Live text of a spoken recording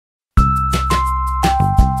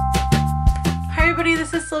everybody,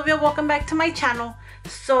 this is Sylvia. Welcome back to my channel.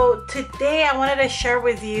 So today I wanted to share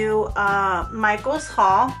with you Michael's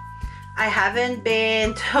haul. I haven't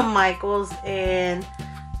been to Michael's in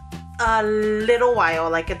a little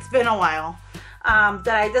while, like it's been a while. That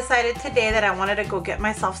I decided today that I wanted to go get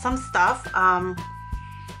myself some stuff.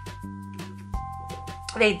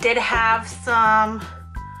 They did have some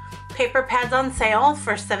paper pads on sale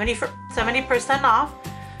for 70% off.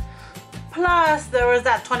 Plus there was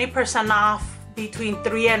that 20% off between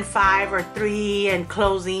 3 and 5 or 3 and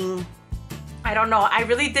closing. I don't know. I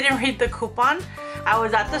really didn't read the coupon. I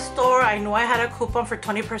was at the store. I knew I had a coupon for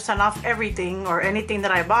 20% off everything or anything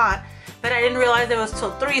that I bought, but I didn't realize it was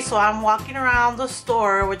till 3. So I'm walking around the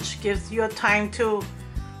store, which gives you a time to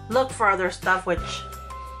look for other stuff, which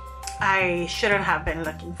I shouldn't have been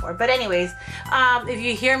looking for. But anyways, if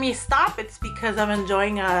you hear me stop, it's because I'm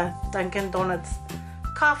enjoying a Dunkin' Donuts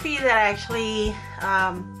coffee that I actually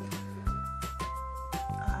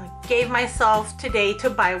gave myself today to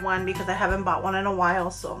buy one because I haven't bought one in a while,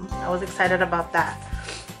 so I was excited about that.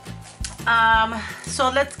 So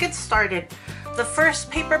let's get started. The first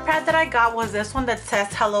paper pad that I got was this one that says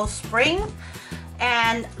Hello Spring.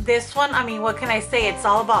 And this one, I mean, what can I say? It's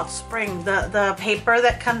all about spring. The paper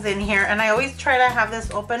that comes in here, and I always try to have this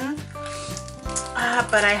open,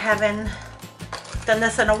 but I haven't done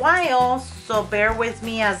this in a while, so bear with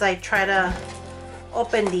me as I try to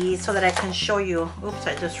open these so that I can show you. Oops,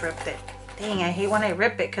 I just ripped it. Dang, I hate when I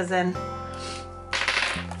rip it because then...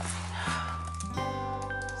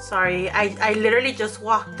 Sorry, I literally just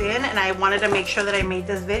walked in and I wanted to make sure that I made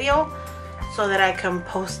this video so that I can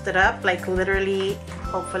post it up, like literally,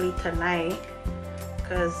 hopefully tonight,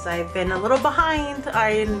 because I've been a little behind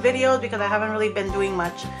in videos because I haven't really been doing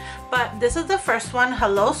much. But this is the first one,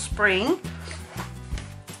 Hello Spring.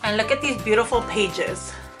 And look at these beautiful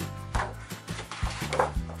pages.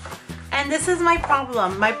 And this is my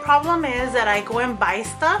problem. My problem is that I go and buy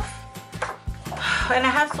stuff and I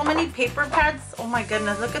have so many paper pads. Oh my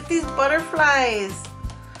goodness, look at these butterflies.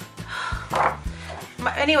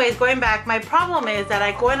 Anyways, going back, my problem is that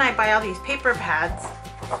I go and I buy all these paper pads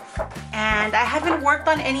and I haven't worked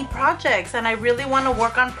on any projects, and I really want to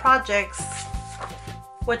work on projects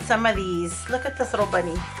with some of these. Look at this little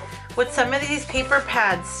bunny. With some of these paper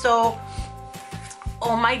pads. So,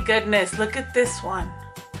 oh my goodness, look at this one.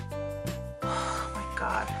 Oh my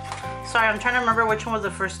god. Sorry, I'm trying to remember which one was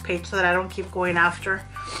the first page so that I don't keep going after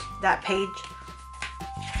that page.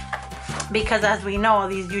 Because as we know,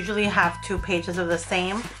 these usually have 2 pages of the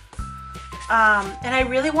same. And I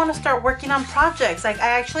really want to start working on projects. Like I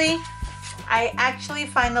actually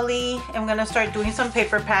finally am going to start doing some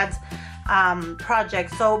paper pads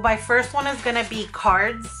projects. So my first one is going to be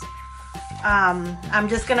cards. I'm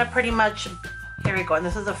just gonna pretty much, here we go, and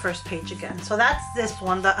this is the first page again. So that's this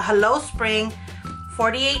one, the Hello Spring,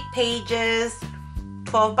 48 pages,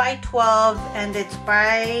 12 by 12, and it's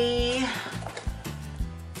by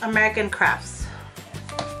American Crafts.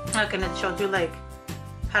 Look, and it shows you like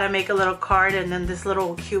how to make a little card, and then this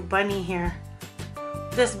little cute bunny here.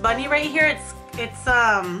 This bunny right here, it's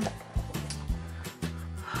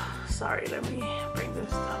sorry, let me bring this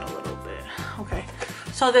down a little bit. Okay.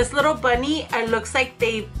 So this little bunny, it looks like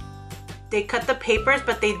they cut the papers,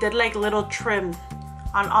 but they did like little trim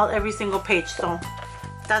on every single page. So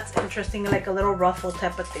that's interesting, like a little ruffle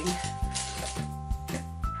type of thing.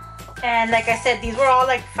 And like I said, these were all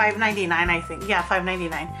like $5.99, I think. Yeah,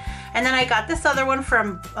 $5.99. And then I got this other one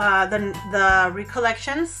from the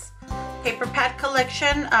Recollections paper pad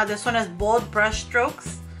collection. This one is bold brush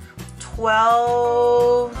strokes,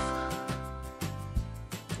 12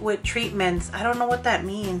 with treatments. I don't know what that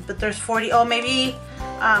means, but there's 40. Oh, maybe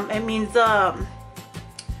it means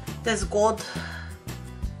this gold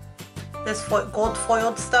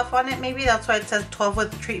foiled stuff on it. Maybe that's why it says 12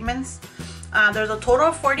 with treatments. There's a total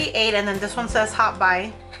of 48, and then this one says hot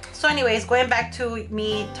buy. So anyways, going back to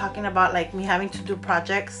me talking about like me having to do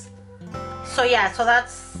projects. So yeah, so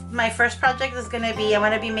that's my first project is gonna be, I'm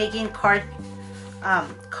gonna be making card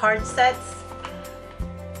sets.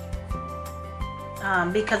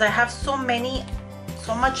 Because I have so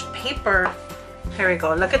much paper. Here we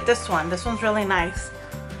go, look at this one. This one's really nice.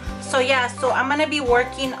 So yeah, so I'm gonna be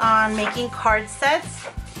working on making card sets,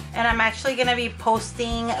 and I'm actually gonna be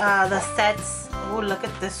posting the sets. Oh, look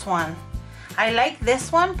at this one. I like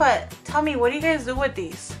this one, but tell me, what do you guys do with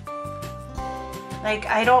these? Like,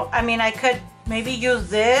 I mean, I could maybe use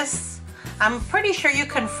this. I'm pretty sure you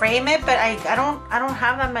can frame it, but I don't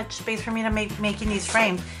have that much space for me to making these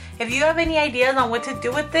frames. If you have any ideas on what to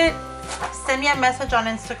do with it, send me a message on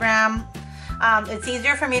Instagram. It's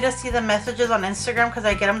easier for me to see the messages on Instagram because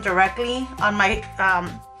I get them directly on my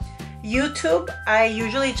YouTube, I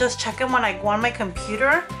usually just check them when I go on my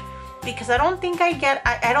computer, because I don't think I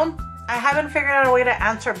haven't figured out a way to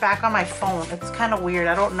answer back on my phone. It's kind of weird.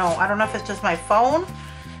 I don't know if it's just my phone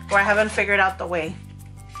or I haven't figured out the way.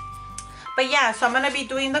 But yeah, so I'm gonna be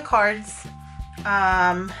doing the cards,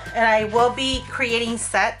 and I will be creating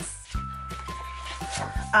sets.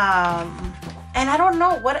 And I don't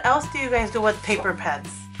know, what else do you guys do with paper pads?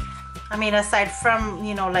 I mean, aside from,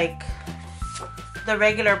 you know, like the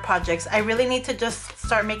regular projects, I really need to just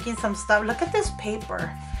start making some stuff. Look at this paper.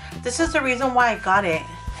 This is the reason why I got it.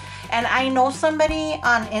 And I know somebody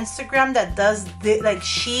on Instagram that does like,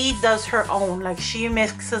 she does her own, like she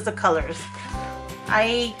mixes the colors.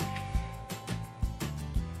 I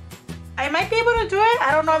might be able to do it.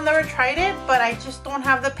 I don't know, I've never tried it, but I just don't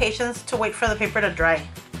have the patience to wait for the paper to dry.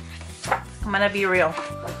 I'm gonna be real.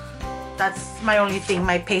 That's my only thing,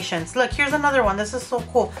 my patience. Look, here's another one. This is so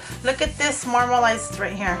cool. Look at this Marmalized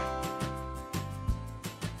right here.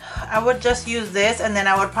 I would just use this, and then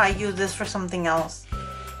I would probably use this for something else.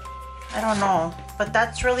 I don't know, but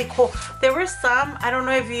that's really cool. There were some, I don't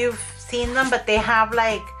know if you've seen them, but they have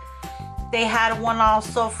like, they had one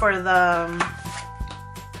also for the,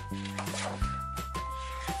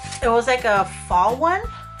 it was like a fall one.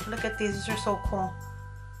 Look at these are so cool.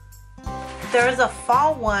 There's a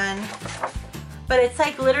fall one, but it's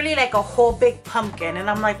like literally like a whole big pumpkin, and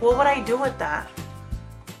I'm like, what would I do with that?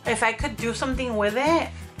 If I could do something with it,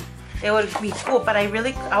 it would be cool. But I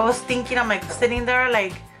was thinking, I'm like sitting there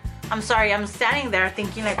like, I'm standing there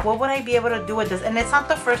thinking like, what would I be able to do with this? And it's not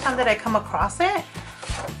the first time that I come across it.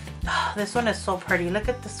 Oh, this one is so pretty. Look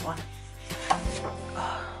at this one.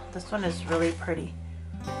 Oh, this one is really pretty.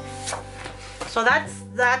 So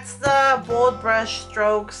that's the Bold Brush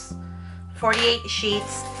Strokes 48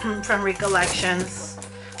 sheets from Recollections.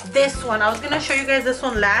 This one, I was gonna show you guys this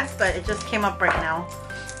one last, but it just came up right now.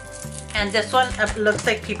 And this one looks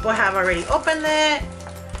like people have already opened it,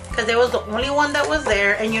 because it was the only one that was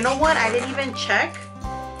there. And you know what? I didn't even check.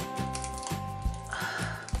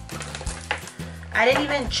 I didn't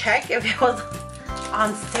even check if it was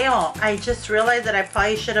on sale. I just realized that I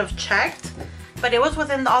probably should have checked, but it was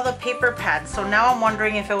within all the paper pads. So now I'm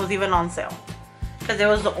wondering if it was even on sale, because it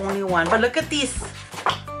was the only one. But look at these.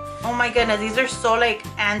 Oh my goodness, these are so like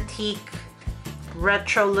antique,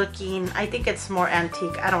 retro looking. I think it's more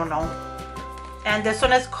antique, I don't know. And this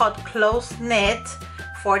one is called Close Knit,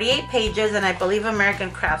 48 pages, and I believe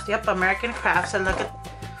American Crafts. Yep, American Crafts. And look at,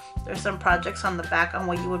 there's some projects on the back on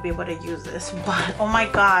what you would be able to use this. But oh my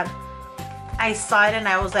god, I saw it and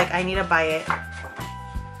I was like, I need to buy it.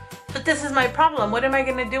 But this is my problem. What am I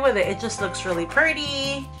gonna do with it? It just looks really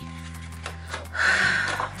pretty.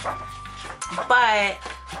 But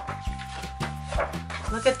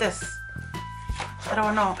look at this. I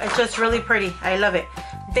don't know, it's just really pretty. I love it.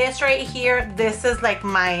 This right here, this is like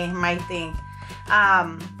my thing.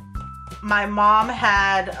 My mom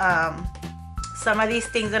had some of these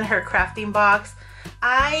things in her crafting box.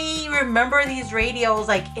 I remember these radios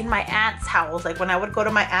like in my aunt's house. Like when I would go to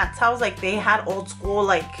my aunt's house, like they had old school,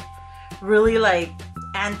 like really like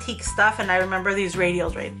antique stuff, and I remember these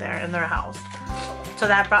radios right there in their house. So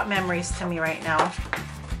that brought memories to me right now.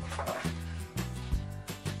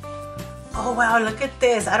 Oh wow, look at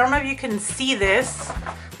this. I don't know if you can see this.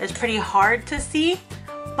 It's pretty hard to see,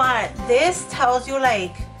 but this tells you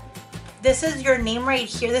like, this is your name right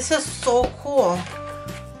here. This is so cool.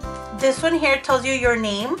 This one here tells you your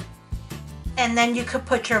name, and then you could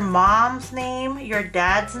put your mom's name, your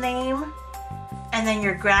dad's name, and then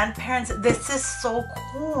your grandparents. This is so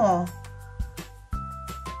cool.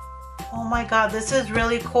 Oh my god, this is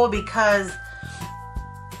really cool, because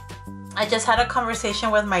I just had a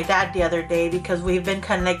conversation with my dad the other day, because we've been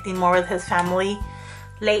connecting more with his family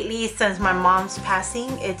lately since my mom's passing.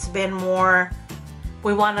 It's been more,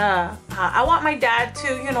 we want to, I want my dad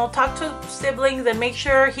to, you know, talk to siblings and make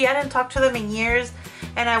sure, he hadn't talked to them in years,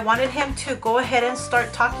 and I wanted him to go ahead and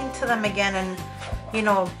start talking to them again, and, you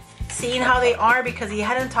know, seeing how they are, because he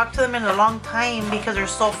hadn't talked to them in a long time because they're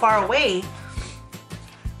so far away.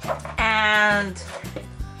 And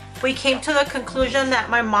we came to the conclusion that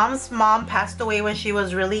my mom's mom passed away when she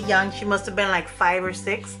was really young. She must have been like 5 or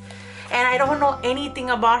 6. And I don't know anything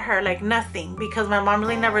about her, like nothing, because my mom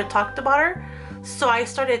really never talked about her. So I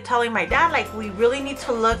started telling my dad, like, we really need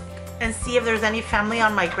to look and see if there's any family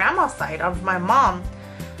on my grandma's side of my mom.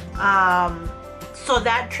 So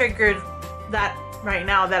that triggered that right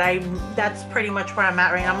now, that's pretty much where I'm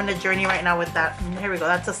at right now. I'm in a journey right now with that. And here we go.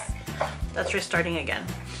 That's restarting again.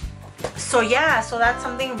 So yeah, so that's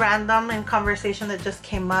something random in conversation that just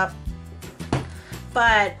came up.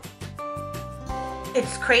 But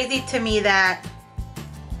it's crazy to me that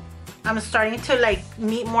I'm starting to like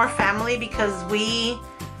meet more family, because we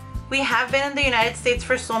have been in the United States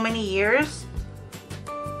for so many years,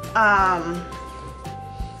 and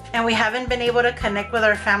we haven't been able to connect with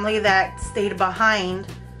our family that stayed behind,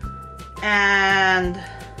 and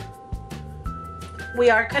we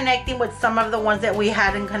are connecting with some of the ones that we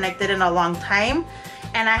hadn't connected in a long time.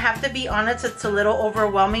 And I have to be honest, it's a little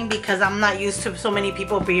overwhelming because I'm not used to so many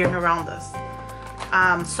people being around us.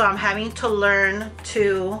 So I'm having to learn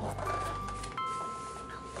to,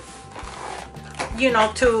 you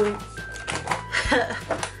know, to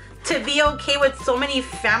be okay with so many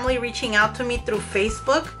family reaching out to me through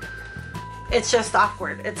Facebook. It's just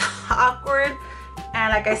awkward. It's awkward.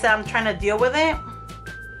 And like I said, I'm trying to deal with it.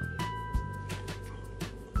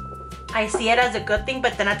 I see it as a good thing,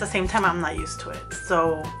 but then at the same time, I'm not used to it.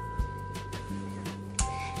 So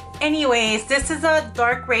anyways, this is a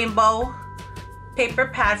dark rainbow paper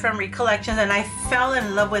pad from Recollections, and I fell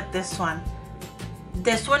in love with this one.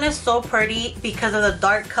 This one is so pretty because of the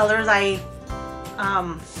dark colors.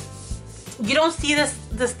 You don't see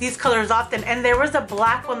these colors often, and there was a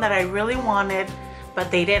black one that I really wanted,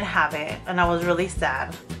 but they didn't have it, and I was really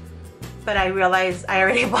sad. But I realized I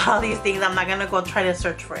already bought all these things. I'm not gonna go try to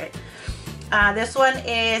search for it. This one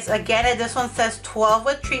is, again, this one says 12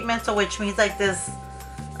 with treatment, so which means like this,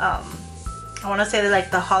 I want to say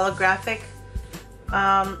like the holographic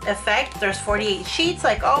effect. There's 48 sheets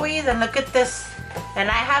like always, and look at this. And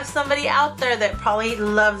I have somebody out there that probably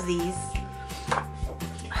loves these.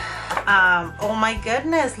 Oh my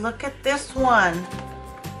goodness, look at this one.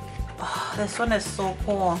 Oh, this one is so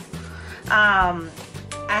cool. I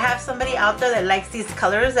have somebody out there that likes these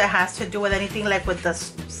colors that has to do with anything like with the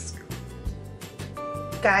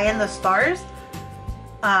sky and the stars.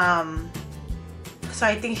 So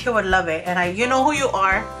I think she would love it, and you know who you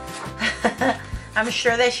are. I'm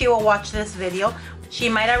sure that she will watch this video. She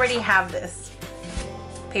might already have this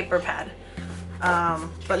paper pad,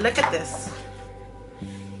 but look at this.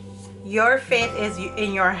 Your fate is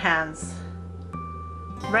in your hands.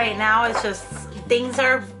 Right now, it's just things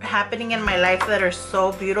are happening in my life that are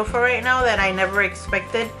so beautiful right now that I never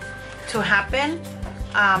expected to happen.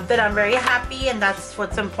 That I'm very happy, and that's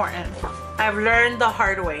what's important. I've learned the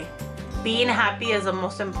hard way. Being happy is the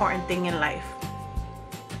most important thing in life.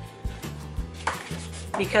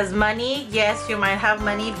 Because money, yes, you might have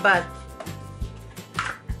money, but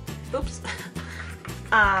oops.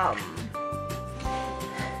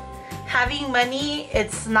 Having money,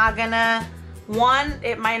 it's not gonna, one,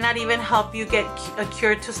 it might not even help you get a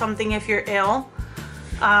cure to something if you're ill.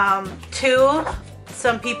 Two,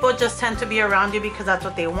 some people just tend to be around you because that's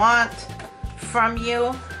what they want from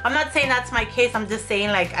you. I'm not saying that's my case. I'm just saying,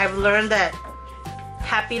 like, I've learned that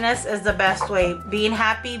happiness is the best way. Being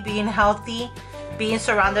happy, being healthy, being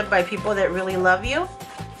surrounded by people that really love you.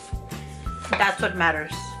 That's what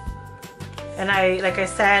matters. And like I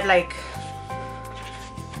said, like,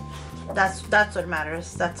 that's what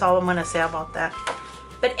matters. That's all I'm gonna say about that.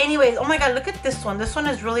 But anyways, oh my god, look at this one. This one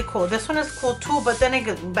is really cool. This one is cool too, but then I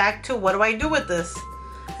get back to, what do I do with this?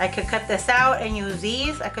 I could cut this out and use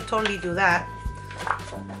these. I could totally do that.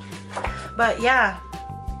 But yeah,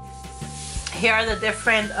 here are the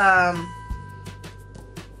different, I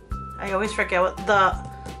always forget what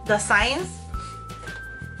the signs.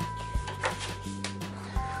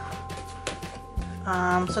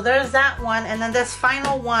 So there's that one, and then this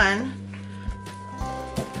final one.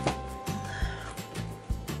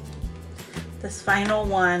 This final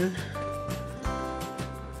one,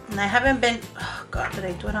 and I haven't been, oh god, did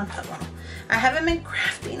I do it on top? I haven't been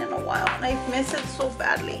crafting in a while, and I miss it so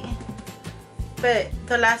badly. But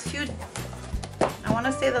the last few, I want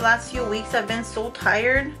to say the last few weeks, I've been so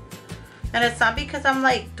tired, and it's not because I'm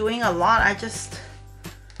like doing a lot. I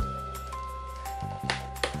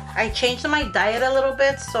changed my diet a little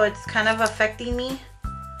bit, so it's kind of affecting me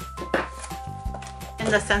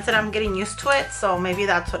in the sense that I'm getting used to it. So maybe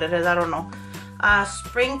that's what it is. I don't know.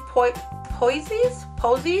 Spring posies?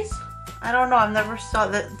 I don't know. I've never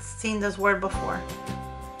seen this word before.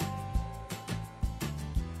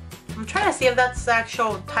 I'm trying to see if that's the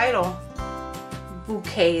actual title.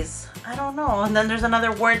 Bouquets. I don't know. And then there's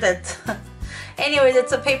another word that... Anyways,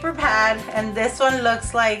 it's a paper pad, and this one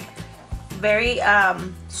looks like very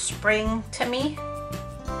spring to me.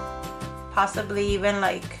 Possibly even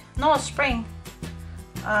like... No, spring.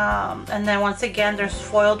 And then once again, there's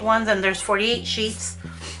foiled ones, and there's 48 sheets.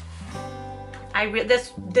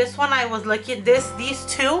 This one I was looking, these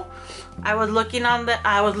two I was looking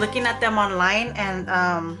at them online, and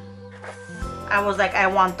I was like, I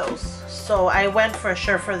want those, so I went for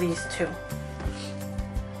sure for these two.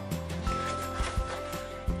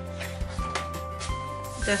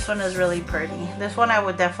 This one is really pretty. This one I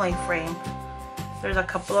would definitely frame. There's a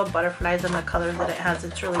couple of butterflies and the colors that it has.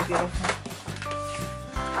 It's really beautiful.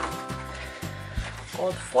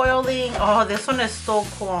 Gold foiling. Oh, this one is so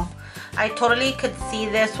cool. I totally could see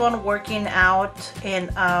this one working out in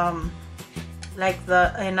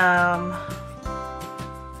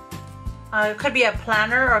it could be a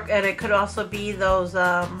planner, and it could also be those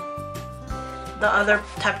the other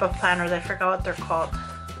type of planners. I forgot what they're called.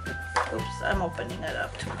 Oops, I'm opening it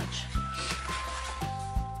up too much.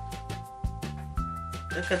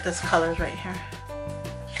 Look at this colors right here.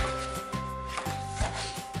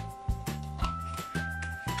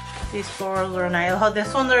 These florals are nice. Oh,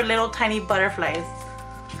 this one, they're little tiny butterflies.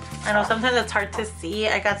 I know sometimes it's hard to see.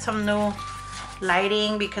 I got some new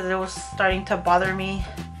lighting because it was starting to bother me.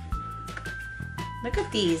 Look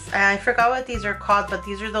at these. I forgot what these are called, but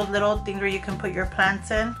these are those little things where you can put your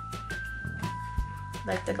plants in.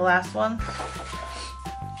 Like the glass one.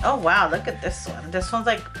 Oh wow, look at this one. This one's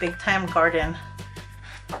like big time garden.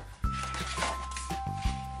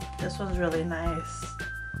 This one's really nice.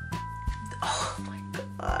 Oh my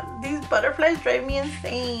god, these butterflies drive me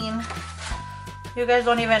insane. You guys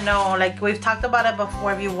don't even know. Like, we've talked about it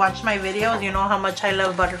before. If you watch my videos, you know how much I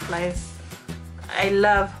love butterflies. I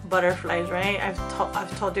love butterflies, right?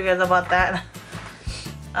 I've told you guys about that.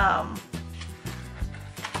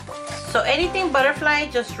 So anything butterfly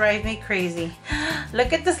just drives me crazy.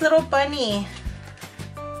 Look at this little bunny.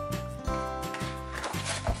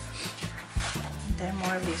 Then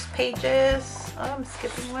more of these pages. Oh, I'm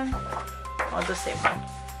skipping one. Oh, the same one.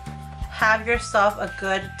 Have yourself a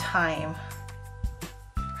good time.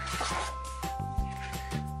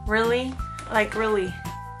 Really? Like, really?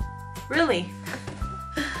 Really?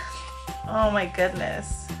 Oh my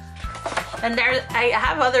goodness. And there, I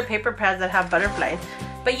have other paper pads that have butterflies.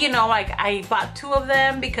 But you know, like, I bought 2 of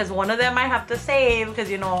them because one of them I have to save because,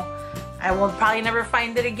 you know, I will probably never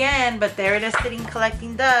find it again. But there it is sitting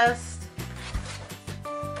collecting dust.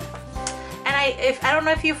 And I don't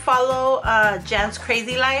know if you follow Jan's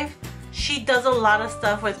Crazy Life. She does a lot of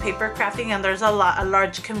stuff with paper crafting, and there's a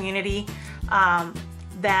large community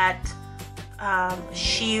that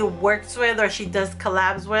she works with or she does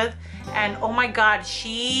collabs with. And oh my god,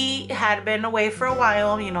 she had been away for a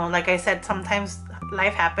while, you know, like I said, sometimes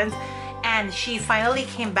life happens, and she finally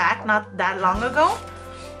came back not that long ago.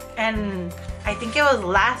 And I think it was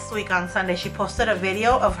last week on Sunday, she posted a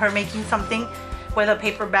video of her making something with a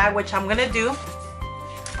paper bag, which I'm gonna do,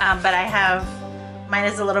 but I have, mine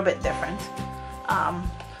is a little bit different.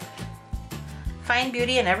 Find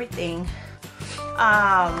beauty in everything.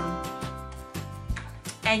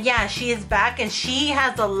 And yeah, she is back, and she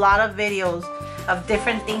has a lot of videos of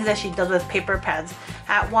different things that she does with paper pads.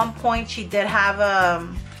 At one point she did have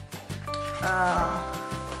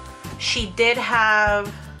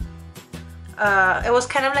it was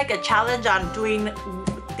kind of like a challenge on doing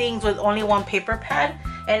things with only one paper pad,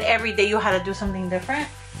 and every day you had to do something different,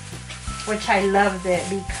 which I loved it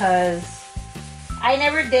because I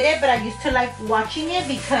never did it, but I used to like watching it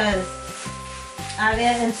because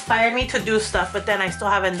it inspired me to do stuff, but then I still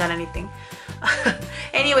haven't done anything.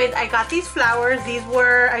 Anyways, I got these flowers. These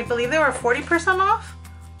were, I believe they were 40% off.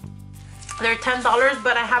 They're $10,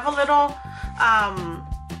 but I have a little,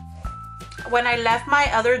 when I left my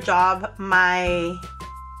other job,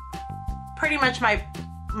 pretty much my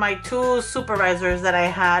 2 supervisors that I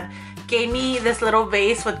had gave me this little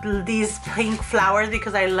vase with these pink flowers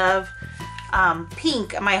because I love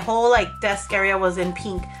pink. My whole like desk area was in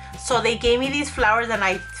pink. So they gave me these flowers, and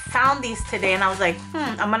I found these today, and I was like,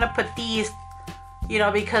 I'm gonna put these, you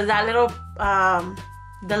know, because that little,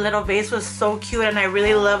 the little vase was so cute, and I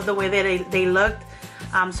really love the way that they looked.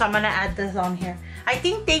 So I'm gonna add this on here. I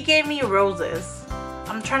think they gave me roses.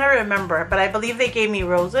 I'm trying to remember, but I believe they gave me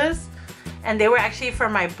roses, and they were actually for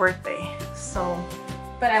my birthday. So,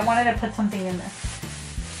 but I wanted to put something in there.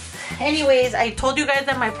 Anyways, I told you guys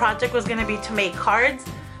that my project was gonna be to make cards.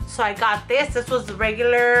 So I got this. This was the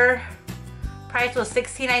regular price was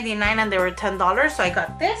 $16.99, and they were $10. So I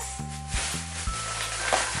got this.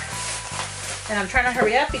 And I'm trying to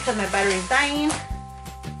hurry up because my battery is dying.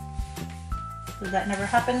 So that never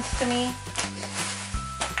happens to me.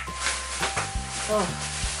 Oh.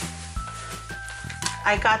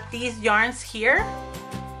 I got these yarns here,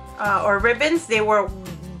 or ribbons. They were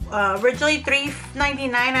originally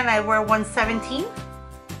 $3.99, and I were $1.17,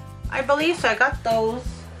 I believe. So I got those.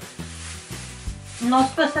 No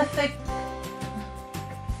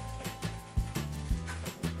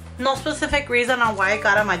specific reason on why I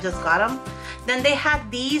got them. I just got them. Then they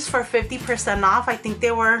had these for 50% off. I think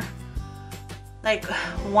they were like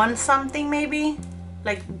 $1 something maybe,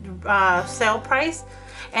 like sale price.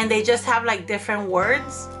 and they just have like different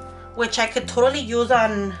words, which I could totally use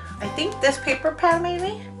on, I think, this paper pad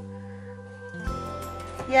maybe.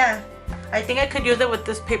 Yeah, I think I could use it with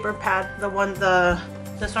this paper pad,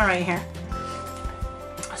 this one right here.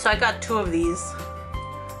 So I got 2 of these,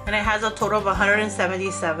 and it has a total of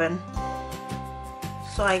 177.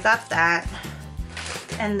 So I got that,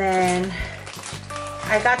 and then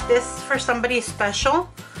I got this for somebody special.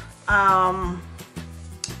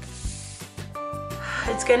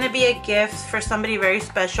 It's gonna be a gift for somebody very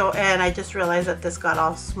special, and I just realized that this got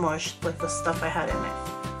all smushed with the stuff I had in it.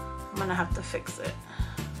 I'm gonna have to fix it.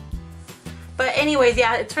 But anyways,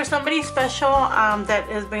 yeah, it's for somebody special that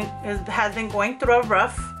has been going through a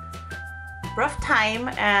rough time,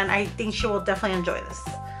 and I think she will definitely enjoy this.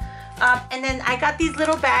 And then I got these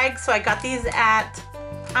little bags. So I got these at,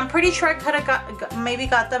 I'm pretty sure I could have maybe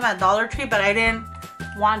got them at Dollar Tree, but I didn't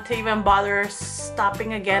want to even bother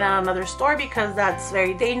stopping again at another store because that's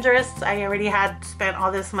very dangerous. I already had spent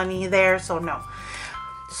all this money there, so no.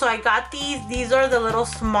 So I got these are the little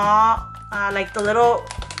small, like the little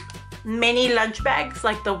mini lunch bags,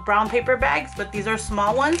 like the brown paper bags, but these are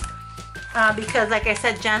small ones. Because like I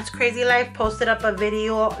said, Jan's Crazy Life posted up a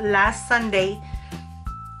video last Sunday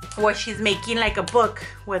where she's making like a book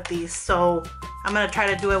with these, so I'm gonna try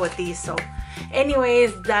to do it with these. So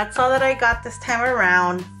anyways, that's all that I got this time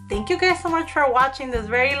around. Thank you guys so much for watching this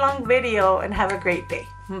very long video, and have a great day.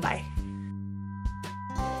 Bye.